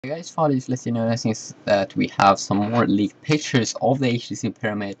Hey guys, thought I'd let you know since that we have some more leaked pictures of the HTC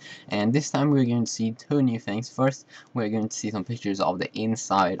Pyramid, and this time we're going to see two new things. First, we're going to see some pictures of the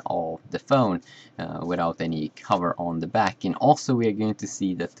inside of the phone without any cover on the back, and also we are going to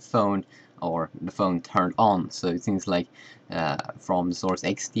see that the phone turned on. So it seems like from the source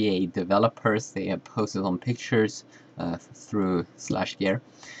XDA developers, they have posted some pictures through /gear.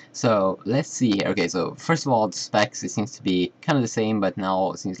 So let's see here. Okay, so first of all, the specs, it seems to be kind of the same, but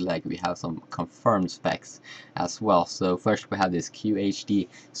now it seems like we have some confirmed specs as well. So first we have this QHD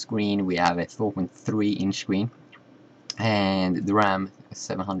screen, we have a 4.3-inch screen, and the RAM is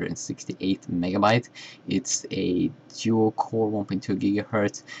 768 megabyte. It's a dual core 1.2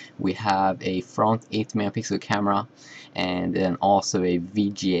 gigahertz. We have a front 8 megapixel camera, and then also a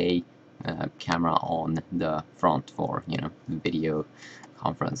VGA camera on the front for video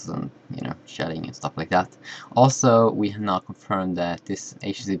conference and chatting and stuff like that. Also, we have now confirmed that this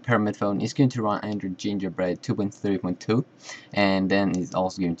HTC Pyramid phone is going to run Android Gingerbread 2.3.2, and then it's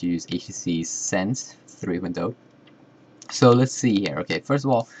also going to use HTC Sense 3.0. So let's see here. Okay, first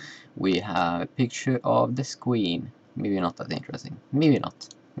of all, we have a picture of the screen. Maybe not that interesting. Maybe not.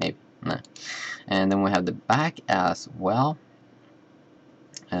 Maybe. No. And then we have the back as well.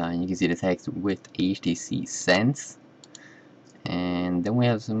 You can see the text with HTC Sense. And then we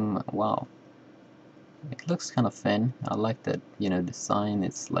have some, wow, it looks kind of thin. I like that, design.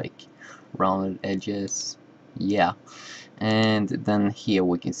 It's like rounded edges. Yeah. And then here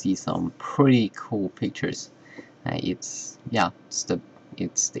we can see some pretty cool pictures. It's the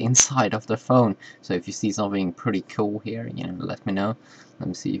inside of the phone. So if you see something pretty cool here, let me know. Let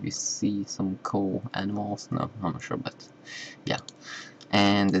me see if you see some cool animals. No, I'm not sure, but yeah.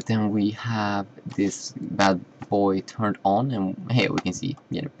 And then we have this bad boy turned on, and here we can see,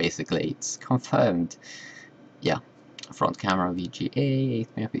 basically it's confirmed. Yeah, front camera VGA,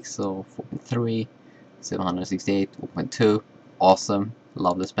 8 megapixel, 4.3, 768, 4.2, awesome,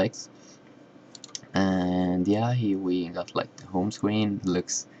 love the specs. And yeah, here we got like the home screen,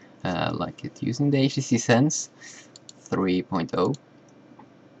 looks like it's using the HTC Sense 3.0,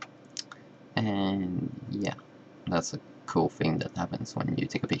 and yeah, that's a cool thing that happens when you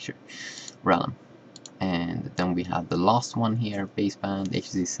take a picture. Random. And then we have the last one here, baseband,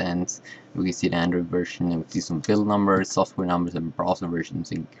 HTC Sense. We can see the Android version, and we see some build numbers, software numbers, and browser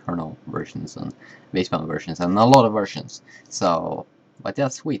versions, and kernel versions, and baseband versions, and a lot of versions. So, but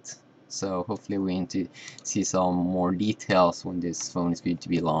that's sweet. So hopefully we're going to see some more details when this phone is going to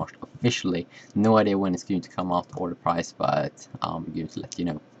be launched officially. No idea when it's going to come out or the price, but I'm going to let you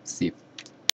know. See you.